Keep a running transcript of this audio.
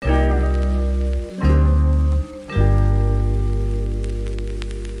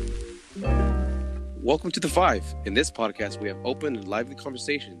Welcome to The Five. In this podcast, we have open and lively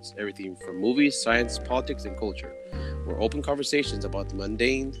conversations, everything from movies, science, politics, and culture. We're open conversations about the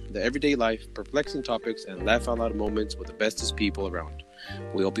mundane, the everyday life, perplexing topics, and laugh out loud moments with the bestest people around.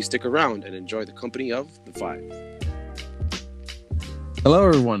 We hope you stick around and enjoy the company of The Five. Hello,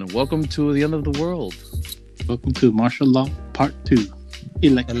 everyone, and welcome to the end of the world. Welcome to Martial Law Part 2.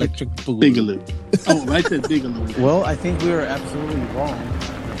 Electric Boogaloo. Oh, I said Boogaloo. Well, I think we were absolutely wrong in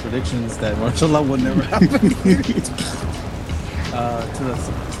the predictions that martial law would never happen. To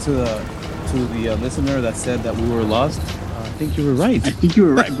the listener that said that we were lost, I think you were right. I think you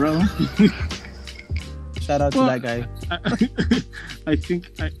were right, bro. Shout out to that guy.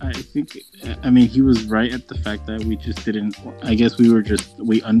 I mean, he was right at the fact that we just didn't. I guess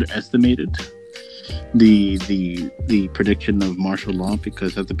we underestimated the prediction of martial law,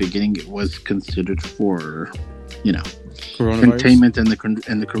 because at the beginning it was considered for, containment and the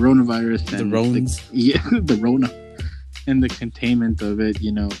coronavirus and the Rona and the containment of it,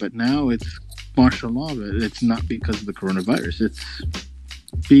 But now it's martial law, but it's not because of the coronavirus. It's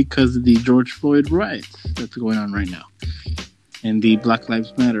because of the George Floyd riots that's going on right now, and the Black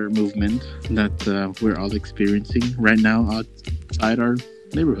Lives Matter movement that we're all experiencing right now outside our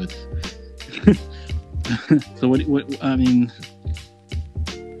neighborhoods. So what I mean,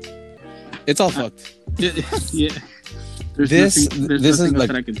 it's all fucked. Yeah. There's nothing else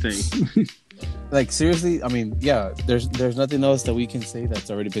that I can say. Like, seriously, I mean, yeah, there's nothing else that we can say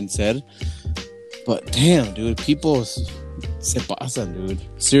that's already been said. But damn, dude, people se pasan, dude.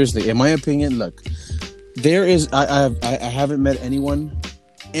 Seriously, in my opinion, look, there is I haven't met anyone,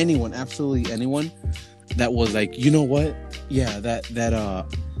 absolutely anyone, that was like, you know what? Yeah,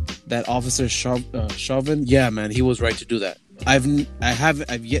 that officer Chauvin, yeah, man, he was right to do that. I've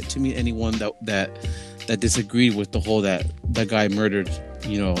yet to meet anyone that disagreed with the whole that guy murdered,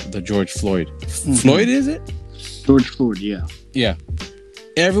 the George Floyd. Mm-hmm. Floyd, is it? George Floyd, yeah. Yeah.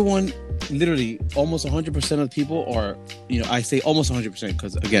 Everyone, literally, almost 100% of people are, I say almost 100%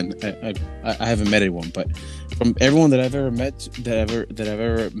 because, again, I haven't met anyone, but from everyone that I've ever met,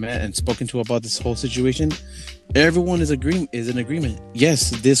 and spoken to about this whole situation, everyone is in agreement. Yes,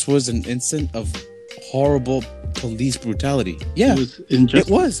 this was an incident of horrible police brutality. Yeah, it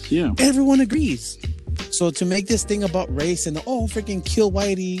was. Yeah, everyone agrees. So to make this thing about race and freaking kill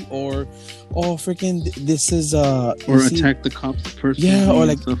whitey or freaking this is or attack the cops personally, yeah, or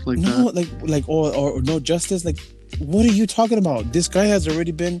like stuff like no, that, or no justice. Like, what are you talking about? This guy has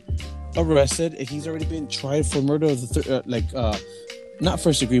already been arrested. He's already been tried for murder of not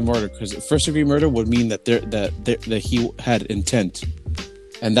first degree murder, because first degree murder would mean that he had intent,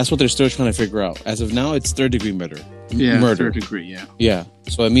 and that's what they're still trying to figure out. As of now, it's third degree murder. Yeah, murder. Third degree. Yeah. Yeah.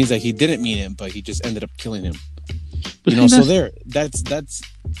 So it means that he didn't mean him, but he just ended up killing him. But so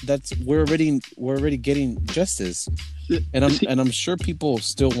that's we're already getting justice, and I'm sure people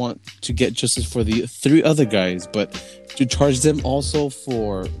still want to get justice for the three other guys, but to charge them also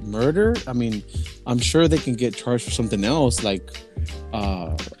for murder, I mean, I'm sure they can get charged for something else, like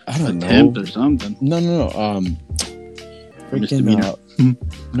I don't know, attempt or something. No. Freaking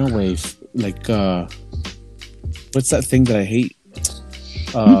no way, like what's that thing that I hate?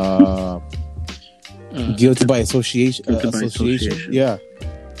 Guilty by association. Yeah,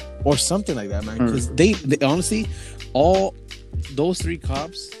 or something like that, man. Because they honestly, all those three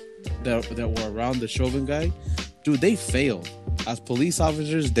cops that were around the Chauvin guy, dude, they failed as police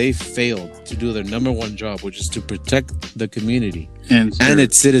officers. They failed to do their number one job, which is to protect the community and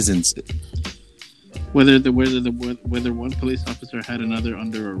its citizens. Whether one police officer had another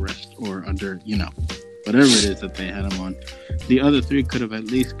under arrest or under, whatever it is that they had him on, the other three could have at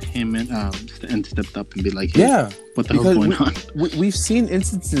least came in and stepped up and be like, hey, yeah, what the hell's going on? We've seen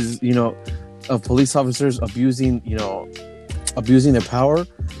instances, of police officers abusing their power,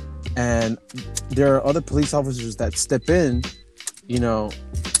 and there are other police officers that step in,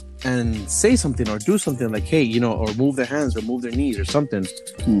 and say something or do something like, hey, or move their hands or move their knees or something,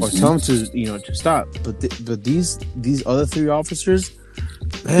 or tell them to stop. But these other three officers,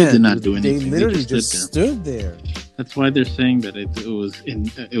 man, they did not do anything. They literally just stood there. That's why they're saying that it was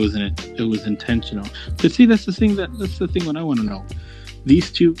intentional. But see, that's the thing what I want to know.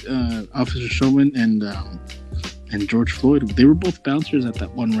 These two, Officer Chauvin and George Floyd, they were both bouncers at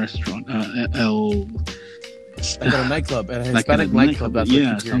that one restaurant, at a nightclub, at a Hispanic nightclub.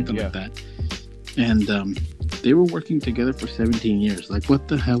 Yeah, something like that. And they were working together for 17 years. Like, what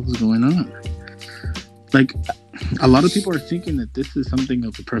the hell is going on? Like, a lot of people are thinking that this is something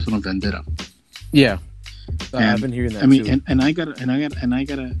of a personal vendetta. Yeah, I've been hearing that. I mean, too. and I gotta,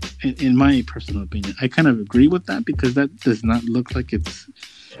 in my personal opinion, I kind of agree with that, because that does not look like it's.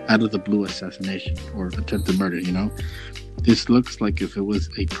 out of the blue assassination or attempted murder. This looks like if it was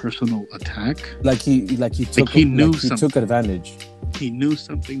a personal attack. He took advantage. He knew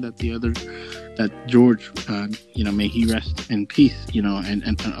something that George, may he rest in peace. And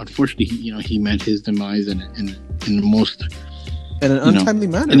unfortunately, he met his demise in the most in an untimely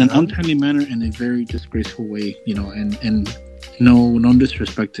manner. In an untimely manner, in a very disgraceful way. And no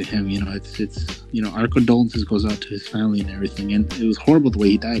disrespect to him. It's our condolences goes out to his family and everything. And it was horrible the way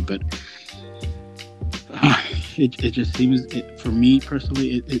he died, but. It just seems, for me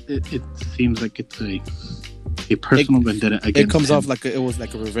personally, it seems like it's a personal vendetta against him. It comes off like it was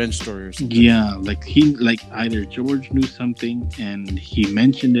like a revenge story or something. Yeah, either George knew something and he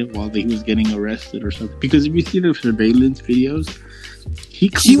mentioned it while he was getting arrested or something. Because if you see the surveillance videos, he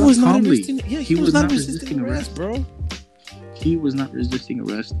was not resisting arrest, bro. He was not resisting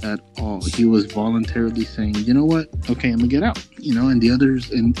arrest at all. He was voluntarily saying, "You know what? Okay, I'm gonna get out."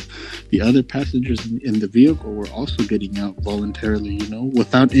 And the other passengers in the vehicle were also getting out voluntarily.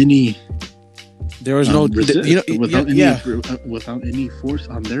 Without any. There was no, without any force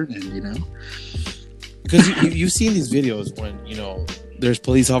on their end. Because you've seen these videos when there's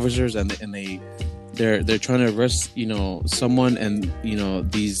police officers and they're trying to arrest someone, and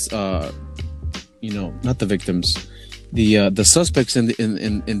these not the victims. The suspects in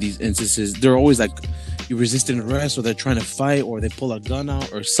these instances, they're always like, you resisting arrest, or they're trying to fight, or they pull a gun out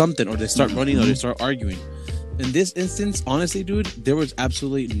or something, or they start running, or they start arguing. In this instance, honestly, dude, there was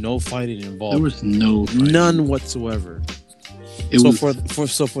absolutely no fighting involved. There was none whatsoever. For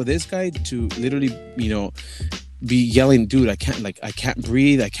this guy to literally, be yelling, dude, I can't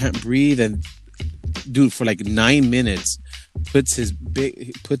breathe, and dude, for like 9 minutes, puts his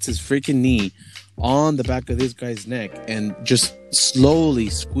freaking knee on the back of this guy's neck and just slowly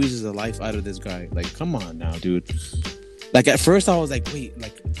squeezes the life out of this guy. Like, come on now, dude. Like, at first I was like, wait,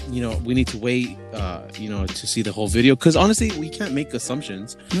 we need to wait, to see the whole video, because honestly, we can't make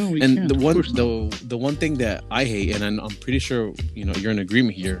assumptions. No, we can't. The one thing that I hate, and I'm pretty sure you're in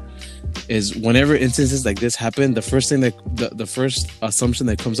agreement here, is whenever instances like this happen, the first assumption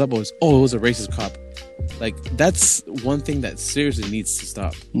that comes up was, oh, it was a racist cop. Like, that's one thing that seriously needs to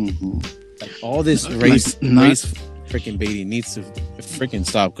stop. Mm-hmm. Like, all this race freaking baiting needs to freaking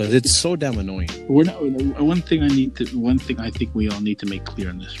stop, because it's so damn annoying. One thing I think we all need to make clear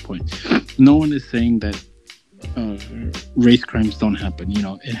on this point. No one is saying that race crimes don't happen.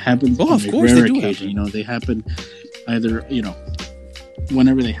 It happens on a rare occasion. They happen either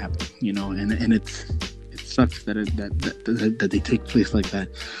whenever they happen. And it sucks that they take place like that.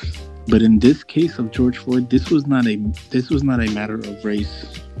 But in this case of George Floyd, this was not a matter of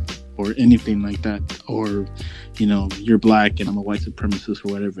race or anything like that, or you're black and I'm a white supremacist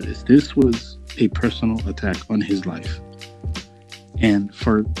or whatever it is. This was a personal attack on his life. And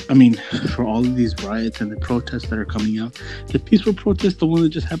for all of these riots and the protests that are coming out, the peaceful protest, the one that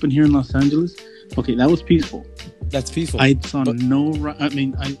just happened here in Los Angeles, okay, that was peaceful. That's peaceful. I saw I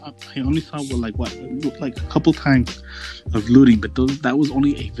only saw like a couple times of looting, but that was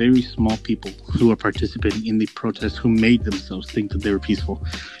only a very small people who were participating in the protest, who made themselves think that they were peaceful.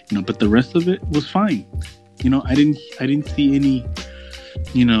 But the rest of it was fine. I didn't see any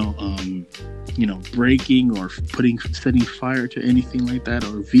breaking or setting fire to anything like that,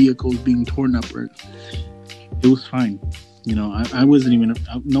 or vehicles being torn up. It was fine. I wasn't even.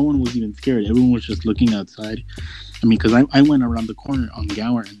 No one was even scared. Everyone was just looking outside. Because I went around the corner on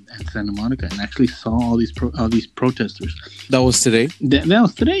Gower and Santa Monica and actually saw all these protesters. That was today. That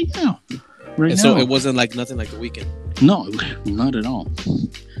was today. Yeah. Right. And now. So it wasn't like nothing like the weekend. No, not at all.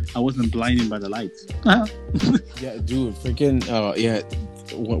 I wasn't blinded by the lights. Yeah, dude. Freaking. Yeah.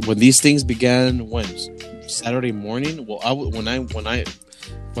 When these things began, Saturday morning. Well, when I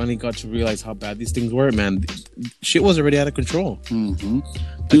finally got to realize how bad these things were, man, shit was already out of control. Mm-hmm.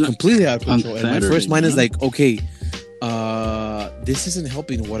 Like, completely out of control. And my first mind is like, okay, this isn't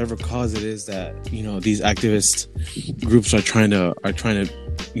helping whatever cause it is that these activist groups are trying to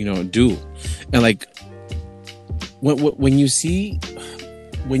do. And like, when you see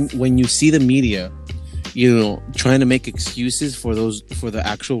the media trying to make excuses for the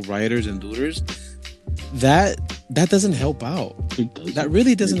actual rioters and looters, that doesn't help out. That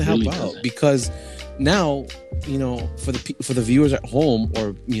really doesn't help out, because now for the viewers at home,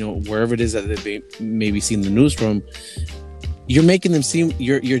 or wherever it is that they maybe seen the news from, you're making them seem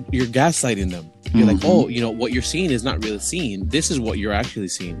you're gaslighting them. You're like, oh, what you're seeing is not really seen. This is what you're actually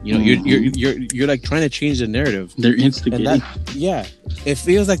seeing. You're like trying to change the narrative. They're instigating. Yeah, it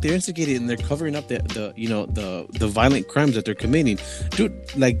feels like they're instigating, and they're covering up the violent crimes that they're committing, dude.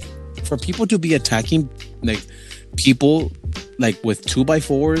 Like, for people to be attacking like people like with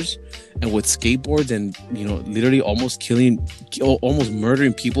 2x4s and with skateboards and literally almost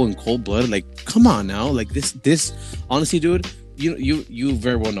murdering people in cold blood. Like, come on now. Like this honestly, dude, you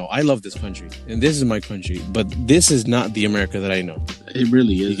very well know I love this country and this is my country, but this is not the America that I know. It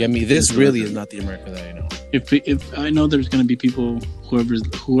really is. You get me? This really is not the America that I know. If I know there's going to be people, whoever's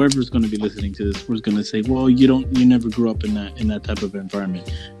going to be listening to this, who's going to say, well, you never grew up in that type of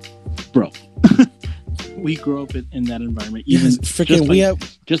environment, bro. We grew up in that environment, even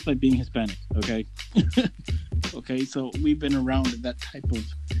just by being Hispanic. Okay, okay. So we've been around that type of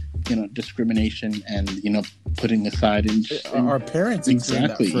discrimination and putting aside and our parents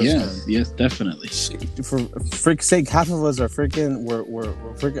exactly. Yes, definitely. For frick's sake, half of us are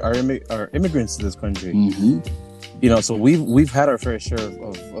are immigrants to this country. Mm-hmm. So we've had our fair share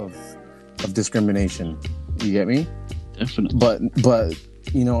of discrimination. You get me? Definitely. But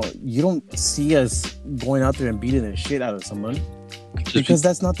you don't see us going out there and beating the shit out of someone. Because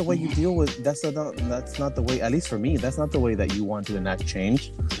that's not the way you deal with. That's not the way. At least for me, that's not the way that you want to enact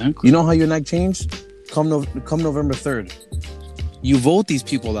change. Exactly. You know how you enact change? Come November 3rd, you vote these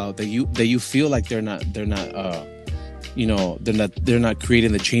people out that you feel like they're not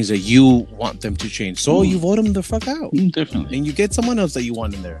creating the change that you want them to change. So you vote them the fuck out. Definitely. And you get someone else that you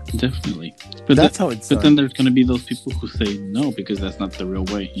want in there. Definitely. But that's how it's done. But then there's going to be those people who say no because that's not the real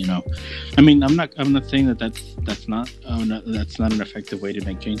way. I mean, I'm not saying that's not an effective way to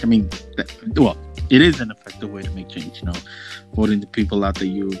make change. I mean, it is an effective way to make change. Voting the people out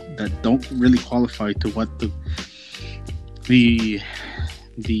that don't really qualify to what the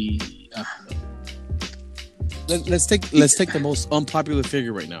Let's take the most unpopular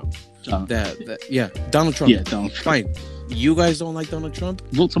figure right now. Donald Trump. Yeah, Donald Trump. Fine. You guys don't like Donald Trump?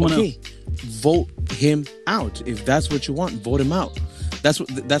 Vote someone else. Vote him out. If that's what you want, vote him out. That's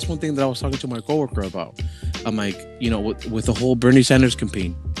one thing that I was talking to my coworker about. I'm like, with the whole Bernie Sanders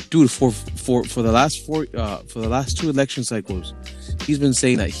campaign, dude, for the last 2 election cycles, he's been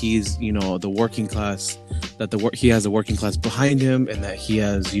saying that he's the working class, that he has the working class behind him, and that he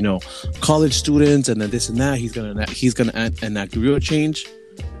has college students, and then this and that. He's gonna enact real change.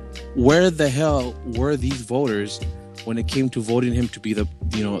 Where the hell were these voters when it came to voting him to be the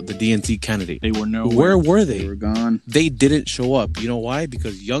DNC candidate? They were nowhere. Where were they? They were gone. They didn't show up. You know why?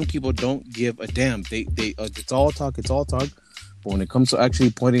 Because young people don't give a damn. They it's all talk. But when it comes to actually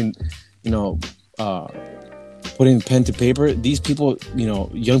putting pen to paper, these people,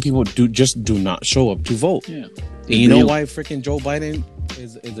 young people do not show up to vote. Yeah. And you know why freaking Joe Biden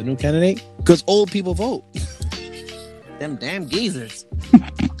is the new candidate? Because old people vote. Them damn geezers.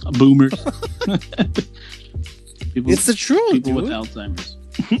 Boomers. It's the truth. People with Alzheimer's.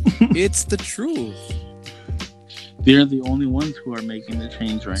 It's the truth. They're the only ones who are making the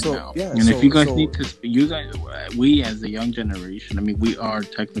change right now. Yeah, and if you guys we as a young generation, I mean, we are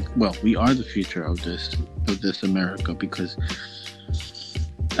we are the future of this America, because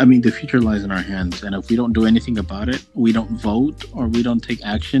I mean, the future lies in our hands, and if we don't do anything about it, we don't vote or we don't take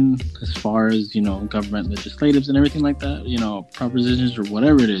action as far as government legislatives and everything like that, propositions or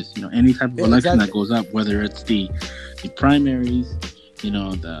whatever it is, any type of election that goes up, whether it's the primaries,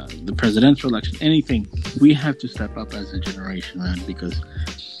 the presidential election, anything, we have to step up as a generation, man, because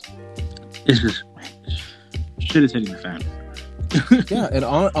it's just shit is hitting the fan. Yeah, and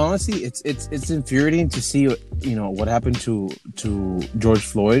honestly, it's infuriating to see what happened to George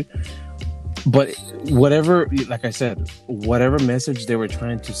Floyd. But whatever, like I said, whatever message they were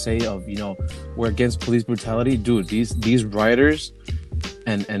trying to say of we're against police brutality, dude, these rioters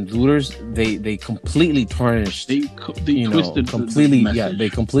and looters, they completely tarnished. They twisted completely. The they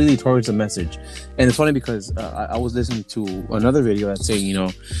completely tarnished the message. And it's funny because I was listening to another video that's saying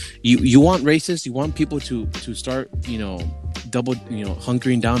you want racists, you want people to start double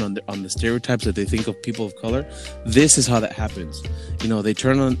hunkering down on the stereotypes that they think of people of color. This is how that happens. They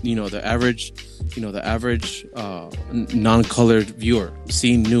turn on the average non-colored viewer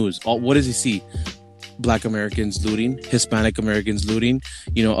seeing news. What does he see? Black Americans looting, Hispanic Americans looting,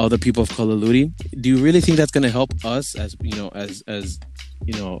 other people of color looting. Do you really think that's going to help us as freaking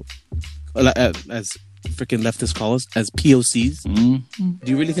leftists call us, as POCs? Mm-hmm.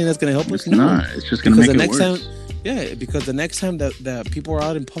 Do you really think that's going to help us? It's not. It's just going to make it worse. Because the next time that people are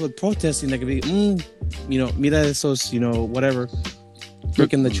out in public protesting, they're going to be, mira esos, whatever.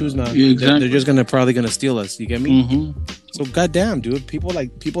 Freaking the choose now. Yeah, exactly. They're just probably gonna steal us. You get me? Mm-hmm. So goddamn, dude, people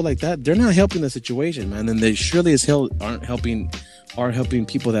like that, they're not helping the situation, man. And they surely as hell aren't helping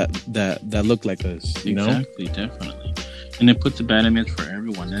people that look like us. Exactly, definitely. And it puts a bad image for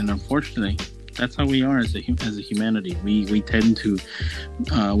everyone. And unfortunately, That's how we are as a humanity. We tend to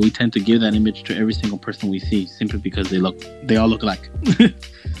give that image to every single person we see simply because they all look alike.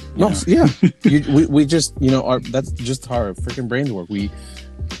 Yeah. We just that's just how our freaking brains work. We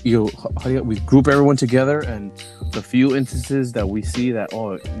group everyone together, and the few instances that we see that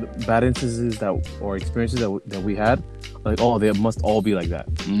bad instances that or experiences that we had, like they must all be like that.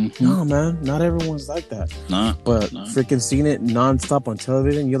 Mm-hmm. No, man, not everyone's like that. Freaking seeing it nonstop on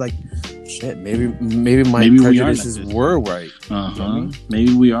television, you're like, shit, maybe my prejudices were right.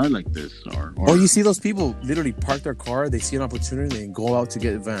 Maybe we are like this, or you see those people literally park their car, they see an opportunity and go out to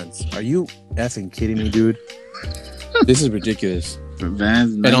get Vans. Are you effing kidding me, dude? This is ridiculous.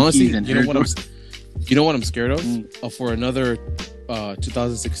 Vans, and honestly, you know what I'm scared of? For another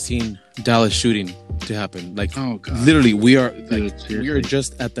 2016 Dallas shooting to happen. Like, oh god, literally, we are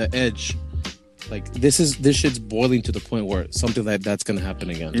just at the edge. Like, this shit's boiling to the point where something like that's gonna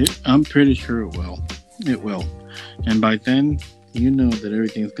happen again. I'm pretty sure it will. It will, and by then, you know that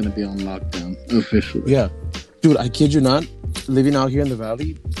everything's gonna be on lockdown officially. Yeah, dude, I kid you not. Living out here in the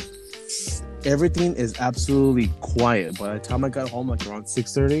valley, everything is absolutely quiet. By the time I got home, like around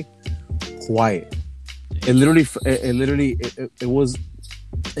 6:30, quiet. It was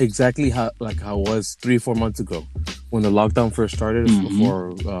exactly how it was 3-4 months ago when the lockdown first started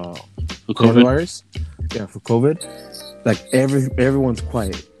for coronavirus. Yeah, for COVID. Like everyone's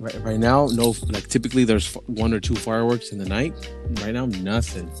quiet right now. No, like typically there's 1 or 2 fireworks in the night. Right now,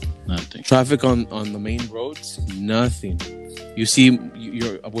 nothing. Traffic on the main roads, nothing. You see,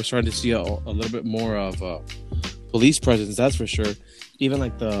 we're starting to see a little bit more of police presence. That's for sure. Even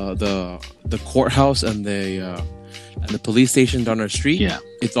like the courthouse and the police station down our street. Yeah,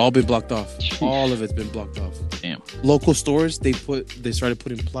 it's all been blocked off. All of it's been blocked off. Damn. Local stores they started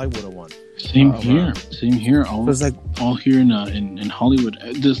putting plywood on one. Same here. All here in Hollywood.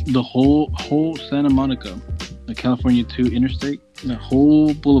 The whole Santa Monica, the California 2 interstate, the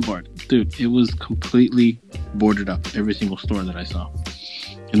whole boulevard, dude. It was completely boarded up. Every single store that I saw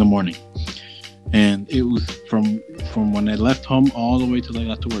in the morning, and it was from when I left home all the way till I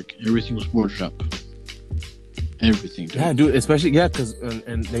got to work. Everything was boarded up. Everything, dude. Yeah, dude. Especially because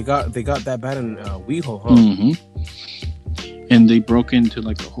and they got that bad in WeHo, huh? Mm-hmm. And they broke into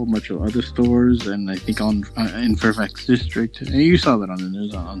like a whole bunch of other stores, and I think in Fairfax District. And you saw that on the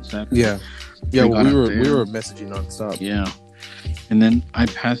news on Saturday. Yeah. We were messaging nonstop. Yeah. And then I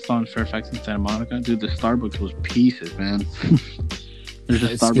passed on Fairfax and Santa Monica. Dude, the Starbucks was pieces, man. There's a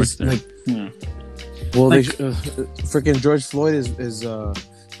Starbucks there. Like, yeah. Well, freaking George Floyd is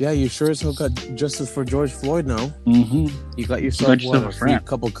yeah, you sure as hell got justice for George Floyd now. Mm-hmm. You got yourself a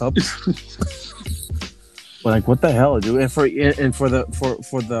couple cups. Like, what the hell, dude? And for the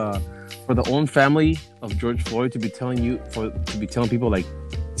own family of George Floyd to be telling people like,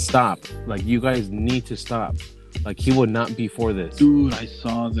 stop, like, you guys need to stop. Like, he would not be for this. Dude, I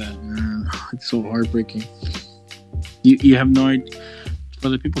saw that, man. It's so heartbreaking. You have no idea. For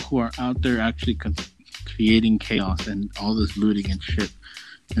the people who are out there actually creating chaos and all this looting and shit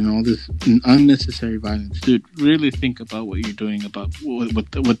and all this unnecessary violence, dude, really think about what you're doing about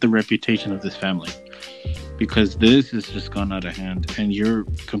with the reputation of this family, because this has just gone out of hand and you're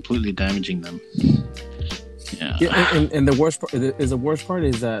completely damaging them. Yeah, and the worst part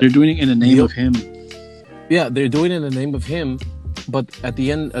is that they're doing it in the name of him. Yeah, they're doing it in the name of him, but at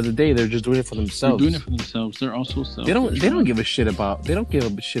the end of the day, they're just doing it for themselves. They're doing it for themselves. They're also selfish. They don't give a shit about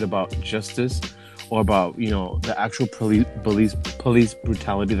justice or about, the actual police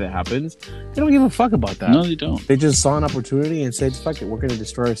brutality that happens. They don't give a fuck about that. No, they don't. They just saw an opportunity and said, fuck it, we're going to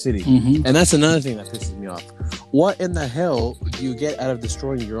destroy our city. Mm-hmm. And that's another thing that pisses me off. What in the hell do you get out of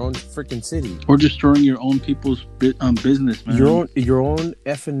destroying your own freaking city? Or destroying your own people's business, man. Your own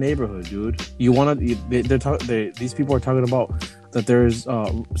effing neighborhood, dude. You want to... These people are talking about that there's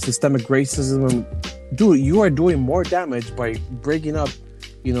systemic racism. Dude, you are doing more damage by breaking up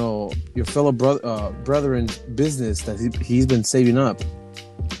your fellow brethren's business that he's been saving up,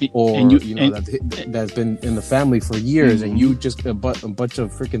 or that's been in the family for years, mm-hmm. and you just a bunch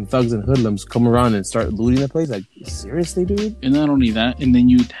of freaking thugs and hoodlums come around and start looting the place. Like, seriously, dude? And not only that, and then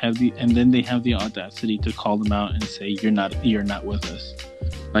they have the audacity to call them out and say you're not with us.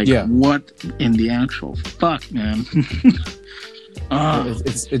 Like, what in the actual fuck, man?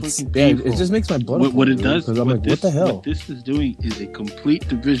 It just makes my blood. What it does, I'm like, what the hell? What this is doing is a complete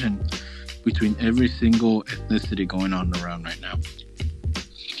division between every single ethnicity going on around right now,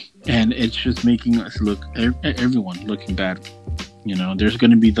 and it's just making us everyone looking bad. There's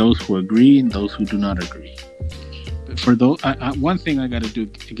going to be those who agree and those who do not agree. for those, one thing I got to do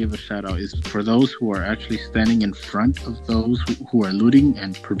to give a shout out is for those who are actually standing in front of those who are looting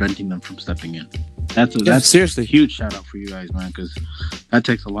and preventing them from stepping in. That's seriously a huge shout out for you guys, man, because that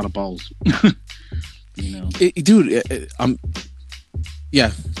takes a lot of balls. Dude,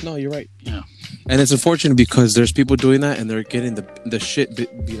 yeah, no, you're right. Yeah, and it's unfortunate because there's people doing that and they're getting the shit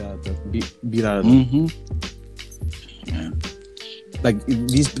beat out of them. Mm-hmm. Yeah. Like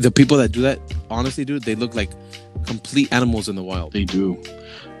the people that do that, honestly, dude, they look like complete animals in the wild. They do.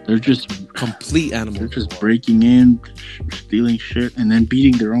 They're just complete animals. They're just breaking in, stealing shit, and then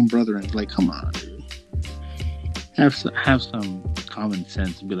beating their own brother. And like, come on, dude. Have some common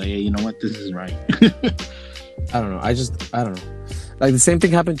sense and be like, hey, you know what? This is right. I don't know. I don't know. Like the same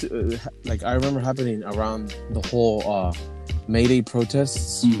thing happened to, like I remember happening around the whole May Day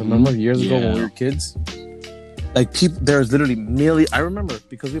protests. Mm-hmm. Remember years ago when we were kids? Like there was literally I remember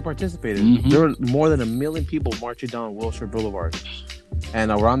because we participated. Mm-hmm. There were more than 1 million people marching down Wilshire Boulevard,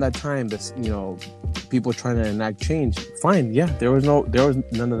 and around that time, people trying to enact change. Fine, yeah, there was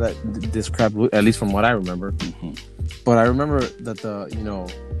none of this crap. At least from what I remember. Mm-hmm. But I remember that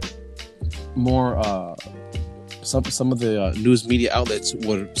more some of the news media outlets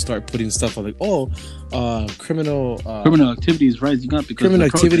would start putting stuff on like, criminal activity is rising up because criminal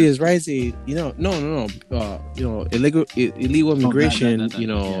activity is rising. No. Illegal immigration.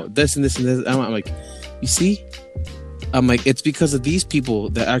 This and this and this. I'm like, you see. I'm like, it's because of these people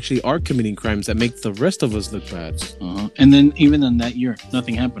that actually are committing crimes that make the rest of us look bad. Uh-huh. And then even in that year,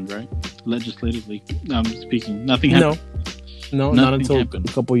 nothing happened, right? Legislatively, I'm speaking, nothing happened. No, not until a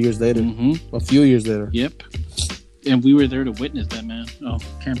couple years later. Mm-hmm. A few years later. Yep. And we were there to witness that, man. Oh,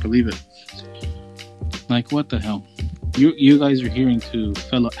 can't believe it. Like, what the hell? You guys are hearing to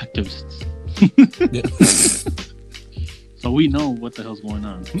fellow activists. So we know what the hell's going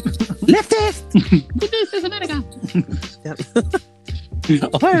on. Leftist! This is America!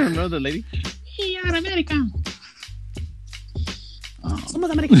 Oh, I remember the lady. We are America!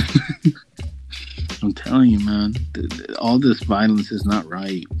 Somos America! I'm telling you, man, all this violence is not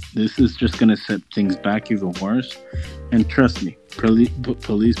right. This is just going to set things back even worse. And trust me, police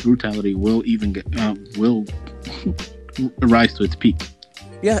brutality will will rise to its peak.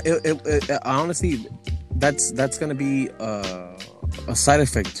 Yeah, it honestly, that's going to be a side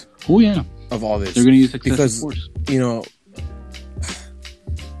effect. Oh yeah, of all this. They're going to use excessive force.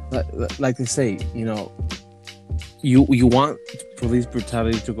 Like they say, you want police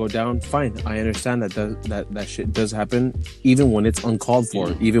brutality to go down. Fine, I understand that shit does happen, even when it's uncalled for.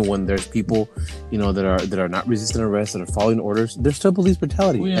 Yeah. Even when there's people, that are not resisting arrest, that are following orders. There's still police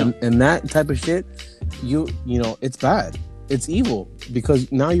brutality, and that type of shit. It's bad. It's evil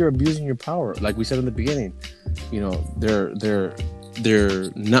because now you're abusing your power. Like we said in the beginning, they're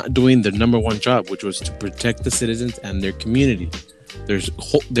not doing their number one job, which was to protect the citizens and their community.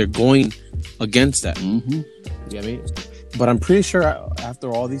 They're going against that. Mm-hmm. You get what I mean? But I'm pretty sure after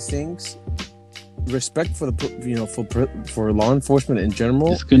all these things, respect for for law enforcement in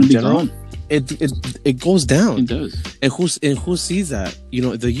general, it's going to be gone. It goes down. It does. And who sees that?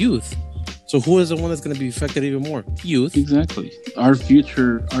 The youth. So who is the one that's going to be affected even more? Youth. Exactly. Our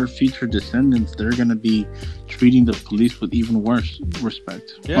future descendants, they're going to be treating the police with even worse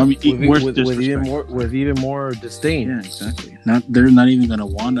respect. Yeah. With even more disdain. Yeah, exactly. They're not even going to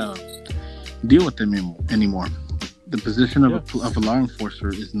want to deal with them anymore. The position of a law enforcer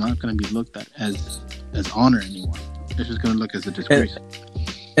is not going to be looked at as honor anymore. It's just going to look as a disgrace.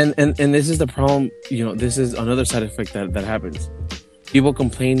 And this is the problem. This is another side effect that happens. People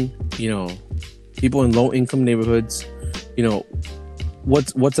complain, people in low income neighborhoods,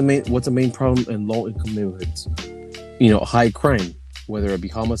 what's a main problem in low income neighborhoods? High crime, whether it be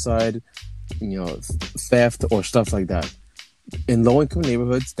homicide, theft or stuff like that. In low income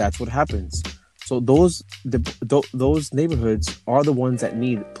neighborhoods, that's what happens. So those neighborhoods are the ones that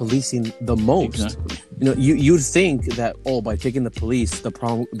need policing the most. Exactly. You'd think that by taking the police, the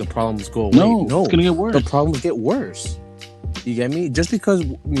problems go away. No, it's gonna get worse. The problems get worse. You get me? Just because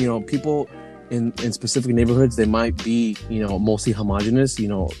people in specific neighborhoods, they might be mostly homogenous,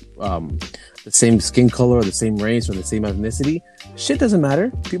 the same skin color, or the same race, or the same ethnicity. Shit doesn't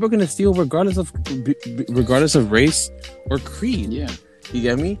matter. People are gonna steal regardless of race or creed. Yeah, you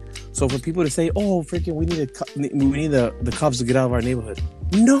get me? So for people to say, "Oh, freaking, we need the cops to get out of our neighborhood,"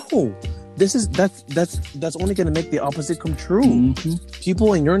 no. That's only going to make the opposite come true. Mm-hmm.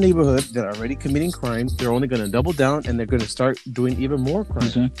 People in your neighborhood that are already committing crime, they're only going to double down and they're going to start doing even more crime.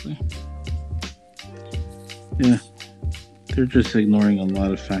 Exactly. Yeah. They're just ignoring a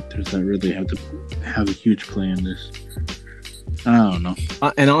lot of factors that really have a huge play in this. I don't know.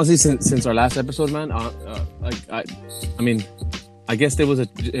 And honestly, since our last episode, man, I mean, I guess it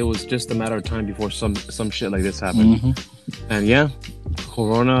was just a matter of time before some shit like this happened. Mm-hmm. And yeah,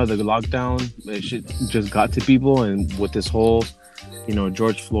 Corona, the lockdown, it shit just got to people, and with this whole,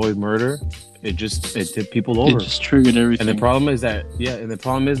 George Floyd murder, it tipped people over. It just triggered everything. And the problem is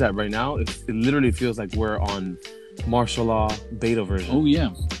that right now it literally feels like we're on martial law beta version. Oh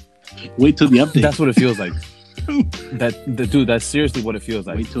yeah, wait till the update. That's what it feels like. Dude, that's seriously what it feels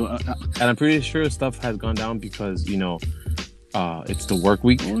like. And I'm pretty sure stuff has gone down because it's the work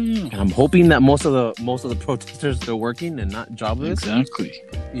week, and I'm hoping that most of the protesters are still working and not jobless. Exactly.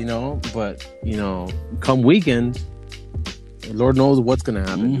 But come weekend, Lord knows what's gonna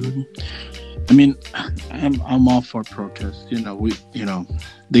happen. Mm-hmm. I mean, I'm all for protests.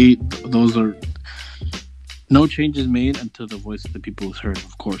 Those are no changes made until the voice of the people is heard,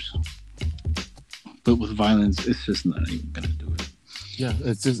 of course. But with violence, it's just not even gonna do it. Yeah,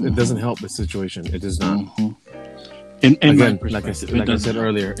 it's just it doesn't help the situation. It does not. Mm-hmm. And again, like I said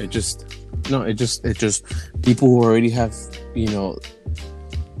earlier, it just people who already have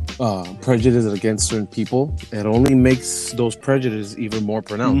prejudice against certain people. It only makes those prejudices even more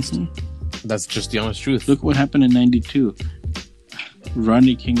pronounced. Mm-hmm. That's just the honest truth. Look what happened in '92,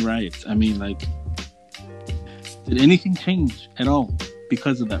 Rodney King riots. I mean, did anything change at all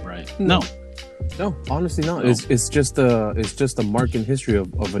because of that riot? No. No, honestly, no. It's just a mark in history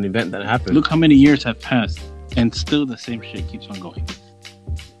of an event that happened. Look how many years have passed, and still the same shit keeps on going.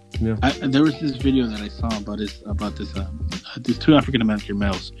 Yeah. There was this video that I saw about these two African American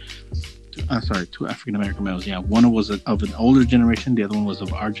males. Two African American males. Yeah, one was of an older generation, the other one was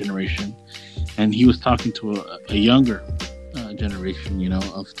of our generation, and he was talking to a younger generation,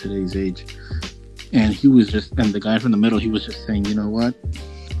 of today's age, and and the guy from the middle, he was just saying, you know what?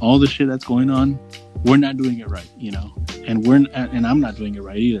 All the shit that's going on, we're not doing it right, and I'm not doing it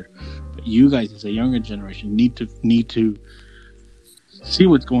right either. But you guys, as a younger generation, need to see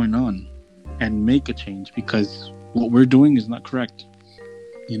what's going on and make a change, because what we're doing is not correct,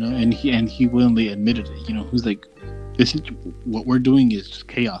 And he willingly admitted it. Who's like, this is what we're doing is just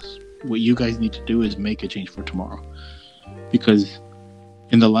chaos. What you guys need to do is make a change for tomorrow, because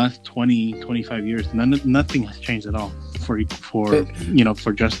in the last 20-25 years, nothing has changed at all for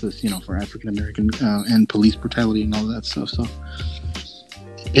justice, for African American and police brutality and all that stuff. So,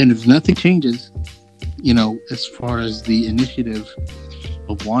 and if nothing changes, as far as the initiative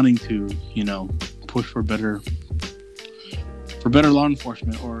of wanting to, push for better law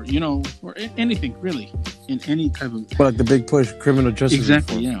enforcement, or or anything really, in any type of, like the big push, criminal justice.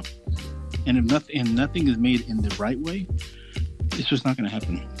 Exactly, reform. Yeah. And if nothing is made in the right way, it's just not going to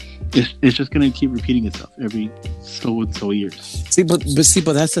happen. It's just going to keep repeating itself every so and so years. See, but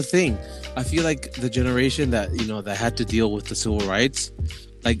that's the thing. I feel like the generation that that had to deal with the civil rights,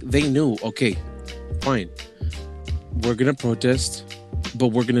 they knew, okay, fine, we're gonna protest, but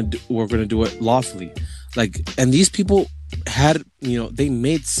we're gonna do it lawfully. And these people had they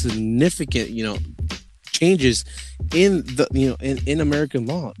made significant changes in the in American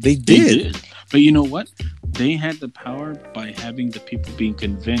law. They did. But you know what? They had the power by having the people being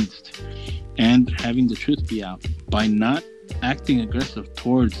convinced and having the truth be out, by not acting aggressive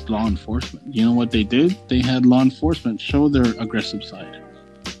towards law enforcement. You know what they did? They had law enforcement show their aggressive side.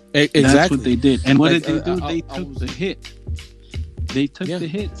 Exactly. That's what they did. And what did they do? They took the hit. They took the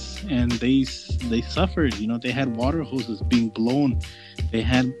hits, and they suffered. They had water hoses being blown. They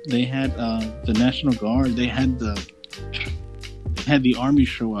had the National Guard. They had the army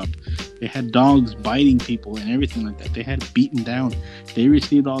show up. They had dogs biting people and everything like that. They had beaten down. They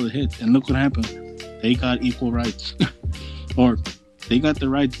received all the hits, and look what happened. They got equal rights, or they got the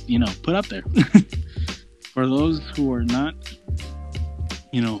rights, put up there. For those who are not,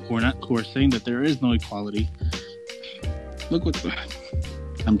 who are saying that there is no equality. Look what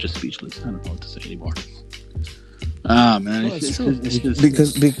I'm just speechless. I don't know what to say anymore. Man, it's just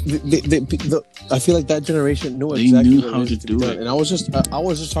because I feel like that generation knew exactly how to do it. And I was just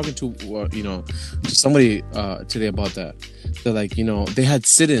talking to somebody today about that. They're like, they had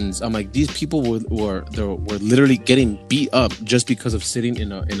sit-ins. I'm like, these people were literally getting beat up just because of sitting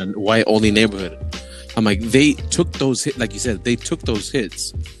in a white only neighborhood. I'm like, they took those hits, like you said, they took those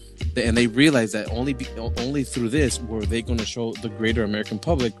hits. And they realized that only through this were they going to show the greater American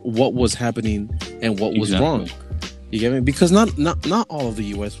public what was happening and what was wrong. You get me? Because not all of the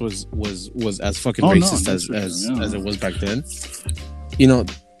U.S. was as fucking racist as it was back then.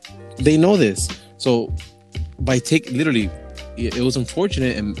 They know this. So by it was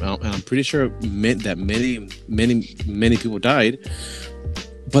unfortunate, and I'm pretty sure it meant that many people died.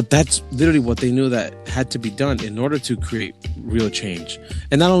 But that's literally what they knew that had to be done in order to create real change.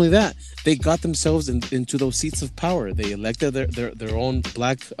 And not only that, they got themselves into those seats of power. They elected their own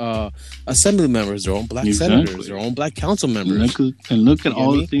black assembly members, their own black senators, their own black council members. And look at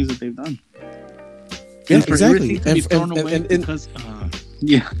all the things that they've done. Yeah, exactly. And be thrown away because,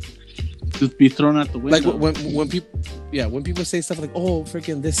 just be thrown out the window. Like when people say stuff like, "Oh,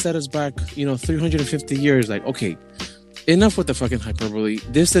 freaking, this set us back, 350 years." Like, okay. Enough with the fucking hyperbole.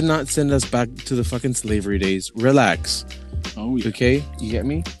 This did not send us back to the fucking slavery days. Relax. Oh, yeah. Okay? You get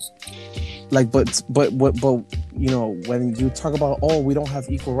me? Like, but when you talk about, oh, we don't have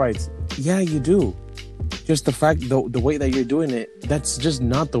equal rights. Yeah, you do. Just the fact, the way that you're doing it, that's just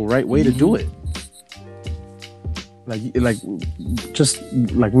not the right way to do it. Like, just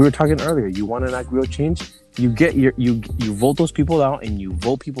like we were talking earlier, you want to enact real change? You vote those people out and you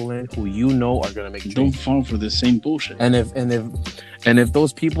vote people in who you know are gonna make change. Don't fall for the same bullshit. And if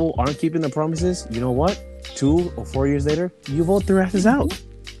those people aren't keeping the promises, you know what? 2 or 4 years later, you vote their asses out.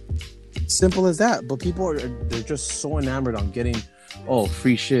 Simple as that. But people they're just so enamored on getting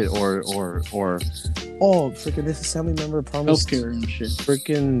free shit or freaking this assembly member promised healthcare and shit.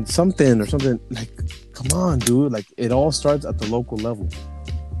 Freaking something or something. Like, come on, dude. Like, it all starts at the local level.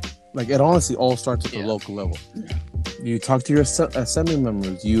 Like, it honestly all starts at the local level. Yeah. You talk to your assembly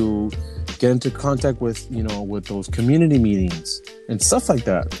members. You get into contact with those community meetings and stuff like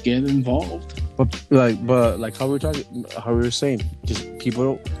that. Get involved. But how we were saying, just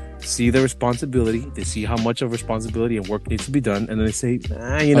people see the responsibility. They see how much of responsibility and work needs to be done, and then they say,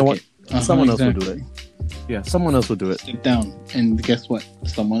 you know what? Someone else will do it. Yeah, someone else will do it. Sit down, and guess what?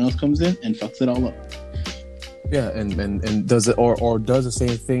 Someone else comes in and fucks it all up. Yeah, and does it or does the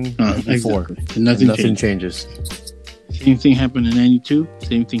same thing before. Exactly. And nothing changes. Same thing happened in 92.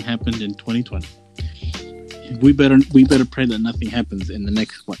 Same thing happened in 2020. We better pray that nothing happens in the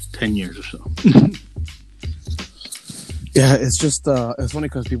next 10 years or so. Yeah, it's just it's funny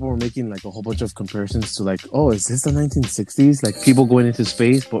because people were making like a whole bunch of comparisons to like, oh, is this the 1960s? Like people going into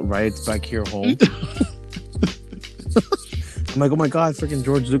space, but riots back here home. I'm like, oh my god, freaking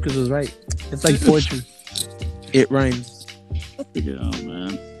George Lucas was right. It's like poetry. It rhymes. Yeah,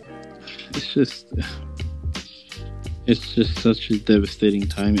 man. It's just such a devastating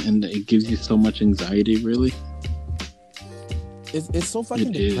time, and it gives you so much anxiety. Really, it's so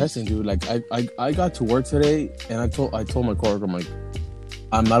fucking depressing, dude. Like I got to work today, and I told my coworker, I'm like,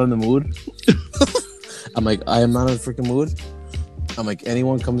 I'm not in the mood. I'm like, I am not in the freaking mood. I'm like,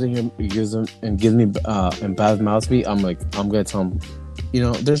 anyone comes in here gives me and bad mouths me, I'm like, I'm gonna tell them,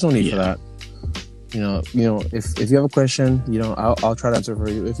 there's no need for that. If you have a question, I'll try to answer for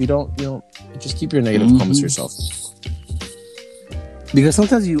you. If you don't, just keep your negative comments to yourself. Because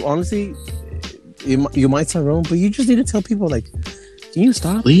sometimes you honestly, you might sound wrong, but you just need to tell people, like, can you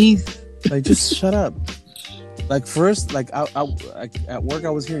stop? Please. Like, just shut up. Like, first, like, I at work, I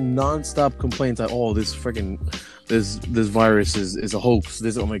was hearing nonstop complaints like, oh, this freaking, this virus is a hoax.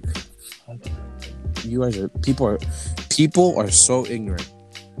 I'm like, you guys people are so ignorant.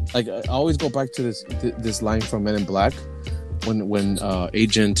 Like, I always go back to this line from Men in Black when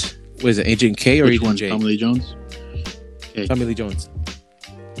Agent K or Agent J? Tommy Lee Jones? Okay. Tommy Lee Jones.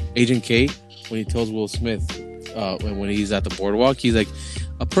 Agent K, when he tells Will Smith when he's at the boardwalk, he's like,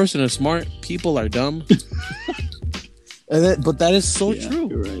 a person is smart, people are dumb. But that is so true.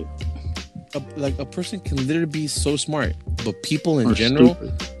 You're right. A person can literally be so smart, but people in general,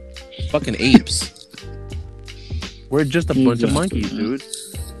 fucking apes. We're just a bunch of monkeys, dude.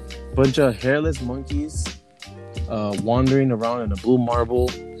 Bunch of hairless monkeys wandering around in a blue marble,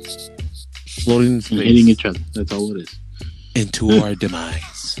 floating in space. And hitting each other. That's all it is. Into our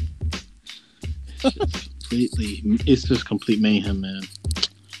demise. It's just complete mayhem, man.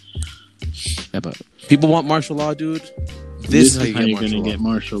 Yeah, but people want martial law, dude. This is how you're going to get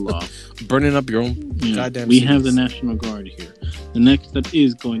martial law. Burning up your own goddamn We cities. have the National Guard here. The next step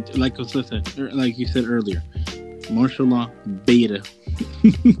is going to, like you said earlier, martial law beta.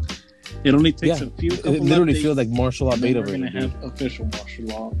 It only takes a few. It literally feels like martial law beta. We're going to have official martial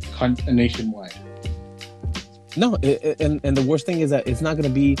law nationwide. No, and the worst thing is that it's not going to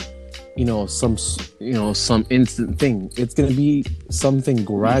be, some instant thing. It's going to be something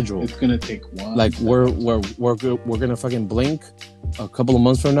gradual. It's going to take one. Like we're going to fucking blink a couple of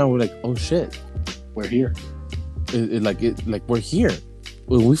months from now. We're like, oh shit, we're here. Like we're here.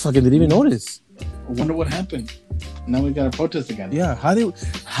 We fucking didn't even notice. I wonder what happened. Now we got to protest again. Yeah,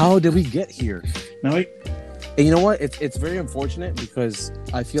 how did we get here? And you know what? It's very unfortunate because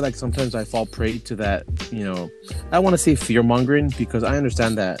I feel like sometimes I fall prey to that, I want to say fear mongering because I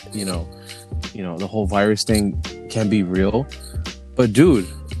understand that, the whole virus thing can be real. But dude,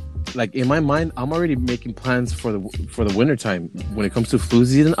 like in my mind, I'm already making plans for the winter time. When it comes to flu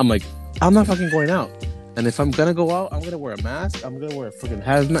season, I'm like, I'm not fucking going out. And if I'm gonna go out, I'm gonna wear a mask. I'm gonna wear a freaking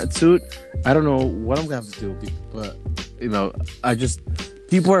hazmat suit. I don't know what I'm gonna have to do, but you know,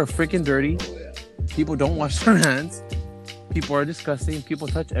 people are freaking dirty. People don't wash their hands. People are disgusting. People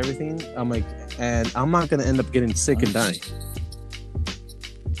touch everything. I'm like, and I'm not gonna end up getting sick and dying.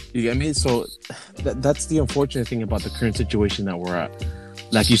 You get me? So that's the unfortunate thing about the current situation that we're at.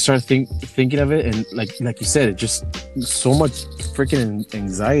 Like you start thinking of it, and like you said, it just so much freaking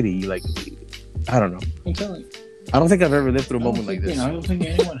anxiety. Like I don't know. I'm telling you, I don't think I've ever lived through a moment like this. I don't think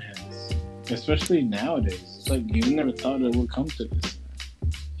anyone has, especially nowadays. It's like you never thought it would come to this.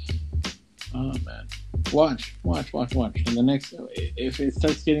 Oh man, watch. And the next,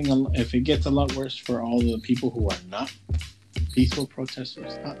 if it gets a lot worse for all the people who are not peaceful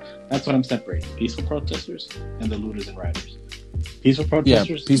protesters, that's what I'm separating: peaceful protesters and the looters and rioters. Peaceful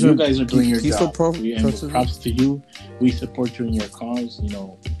protesters, you guys are doing your job. And props to you. We support you in your cause. You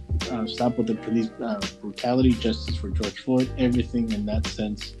know, stop with the police brutality, justice for George Floyd, everything in that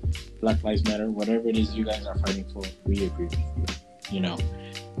sense. Black Lives Matter, whatever it is you guys are fighting for, we agree with you. You know,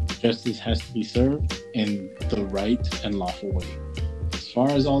 justice has to be served in the right and lawful way. As far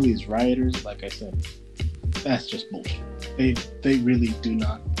as all these rioters, like I said, that's just bullshit. They really do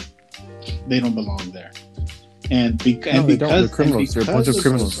not. They don't belong there. And because they're criminals. They're a bunch of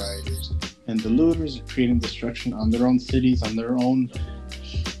criminals. Rioters and the looters are creating destruction on their own cities, on their own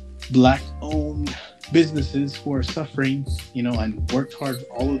black-owned businesses who are suffering, you know, and worked hard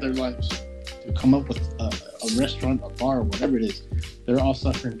all of their lives to come up with a restaurant, a bar, whatever it is. They're all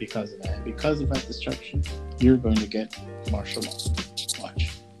suffering because of that. And because of that destruction, you're going to get martial law.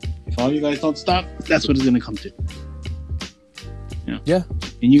 Watch. If all you guys don't stop, that's what it's going to come to. Yeah.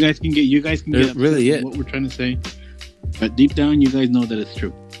 And you guys can get upset really with what we're trying to say, but deep down, you guys know that it's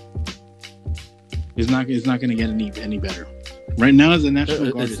true. It's not going to get any better. Right now, as the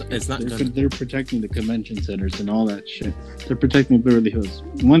National Guard, they're protecting the convention centers and all that shit. They're protecting Beverly Hills.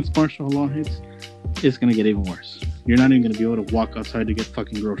 Once martial law hits, it's going to get even worse. You're not even going to be able to walk outside to get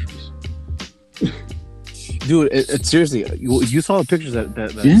fucking groceries. Dude, it seriously, you saw the pictures that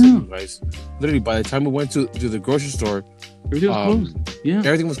sent, guys. Literally, by the time we went to the grocery store, everything was closed. Yeah,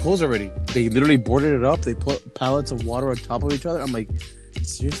 everything was closed already. They literally boarded it up. They put pallets of water on top of each other. I'm like,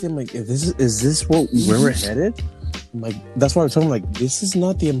 seriously? I'm like, is this where we're headed? I'm like, that's why I'm talking. Like, this is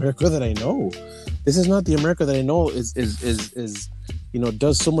not the America that I know. This is not the America that I know. Is you know,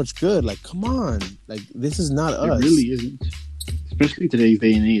 does so much good. Like, come on, like this is not us. It really isn't. Especially today's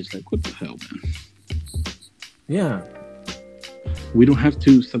day and age. Like, what the hell, man? Yeah. We don't have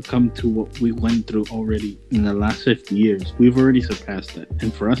to succumb to what we went through already in the last 50 years. We've already surpassed that.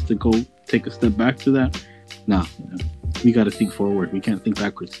 And for us to go take a step back to that, nah, we got to think forward. We can't think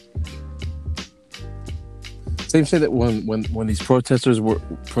backwards. Same shit that when these protests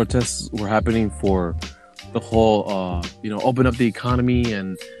were happening for the whole, you know, open up the economy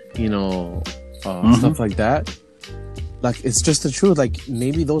and, you know, stuff like that. Like, it's just the truth. Like,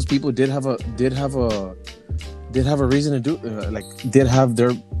 maybe those people did have a reason to do, did have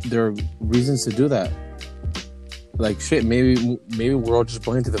their reasons to do that. Like, shit, maybe we're all just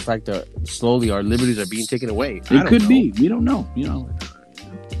blind to the fact that slowly our liberties are being taken away. It could be. We don't know. You know,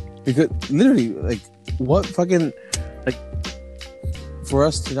 because literally, like, what fucking, like, for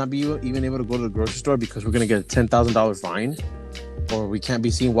us to not be even able to go to the grocery store because we're gonna get a $10,000 fine, or we can't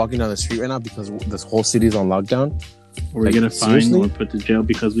be seen walking down the street right now because this whole city is on lockdown, or we're gonna fine or put to jail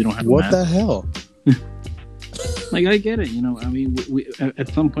because we don't have a mask. What the hell? Like, I get it, you know. I mean, we at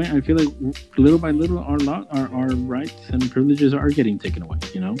some point, I feel like little by little, our rights and privileges are getting taken away,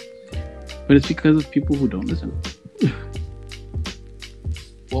 you know. But it's because of people who don't listen.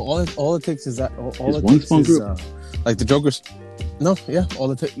 Well, all it takes is that all it one takes small is group. like the Joker's. No, yeah,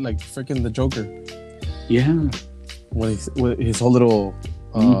 all it takes, like freaking the Joker. Yeah, with his whole little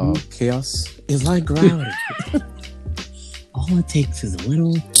chaos is like gravity. All it takes is a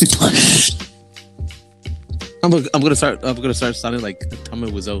little push. I'm gonna start sounding like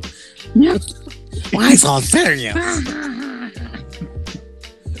Tommy Wiseau. Yeah. Why so serious? Batman.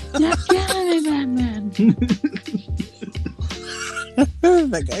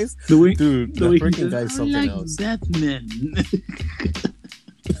 That guy's the freaking guy's something like else. Batman.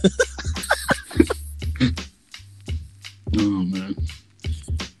 Oh man,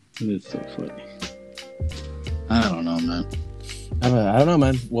 that's so funny. I don't know, man. I don't know,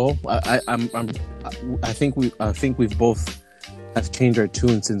 man. Well, I think we've both have changed our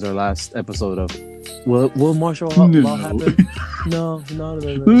tune since our last episode of. Will martial law happen? No.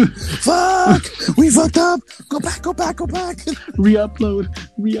 Fuck! We fucked up! Go back! Re-upload.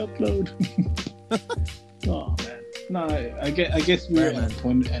 Oh, man. No, I guess we're at a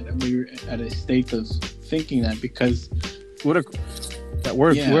point, and we're at a state of thinking that because we're at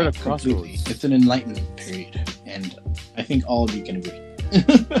a crossroads. It's an enlightenment period, and I think all of you can agree.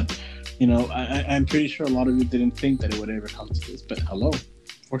 I'm pretty sure a lot of you didn't think that it would ever come to this, but hello,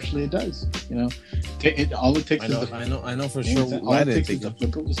 fortunately it does. All it takes is I know for sure. All it takes is the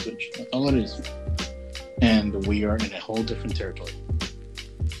flip of the switch. That's all it is, and we are in a whole different territory.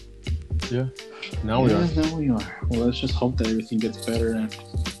 Yeah. Now we are. Well, let's just hope that everything gets better, and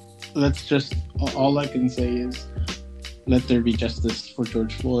let's just. All I can say is, let there be justice for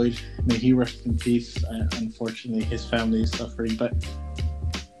George Floyd. May he rest in peace. Unfortunately, his family is suffering, but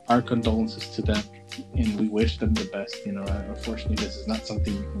our condolences to them, and we wish them the best. Unfortunately, this is not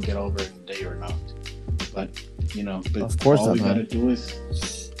something you can get over in a day or not. But of course, all we gotta do is.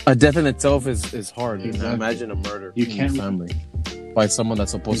 A death in itself is hard. Exactly. Imagine a murder in your family by someone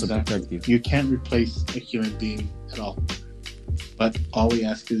that's supposed to protect you. You can't replace a human being at all. But all we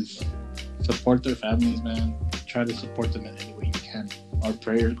ask is support their families, man. Try to support them in any way you can. Our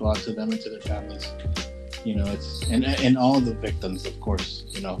prayers go out to them and to their families. It's and all the victims, of course,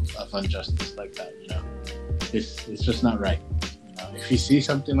 of injustice like that. It's just not right. If you see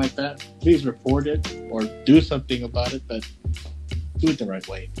something like that, please report it or do something about it, but do it the right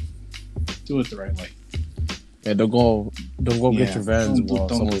way. Yeah, don't go get your vans while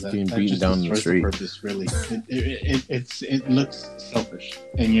someone's being beaten down in the street. Purpose, really. It looks selfish,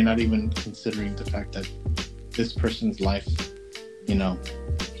 and you're not even considering the fact that this person's life,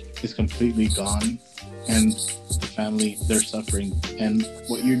 is completely gone, and the family, they're suffering, and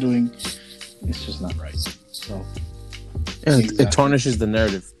what you're doing, it's just not right. So, it tarnishes the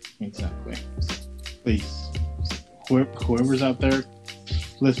narrative. Exactly. Please, whoever's out there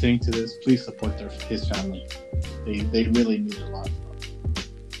listening to this, please support his family. They really need a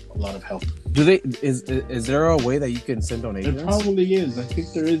lot of help. Do they? Is there a way that you can send donations? There probably is. I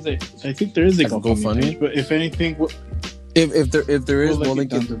think there is a GoFundMe page, but if anything, if there is, we'll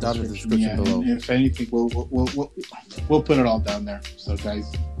link it down in the description below. If anything, we'll put it all down there. So guys,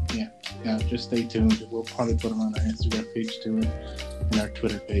 just stay tuned. We'll probably put them on our Instagram page too, and our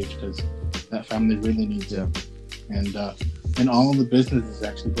Twitter page, because that family really needs it. And all the businesses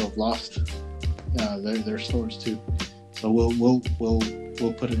actually have lost their stores too. So we'll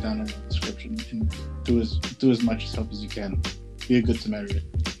put it down in the description, and do as much help as you can. Be a good Samaritan.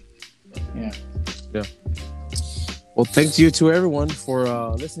 Yeah. Well, thanks you to everyone for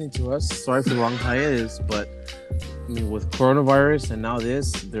listening to us. Sorry for the long hiatus, but with coronavirus and now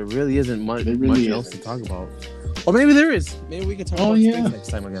this, there really isn't much else to talk about. Or maybe there is. Maybe we can talk about space next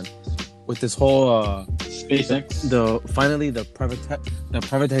time again. With this whole SpaceX, the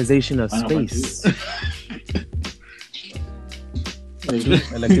privatization of space.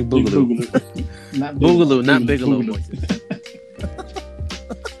 Electric Boogaloo. Not Bigelow voices.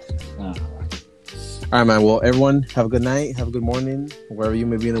 All right, man. Well, everyone, have a good night. Have a good morning, wherever you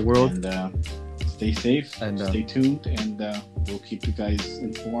may be in the world. And stay safe and stay tuned. And we'll keep you guys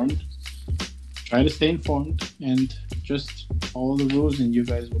informed. Try to stay informed and just follow the rules, and you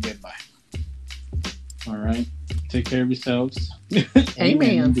guys will get by. All right. Take care of yourselves.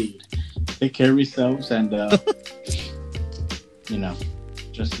 Amen. Indeed. Take care of yourselves, and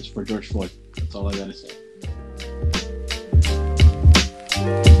justice for George Floyd. That's all I gotta say.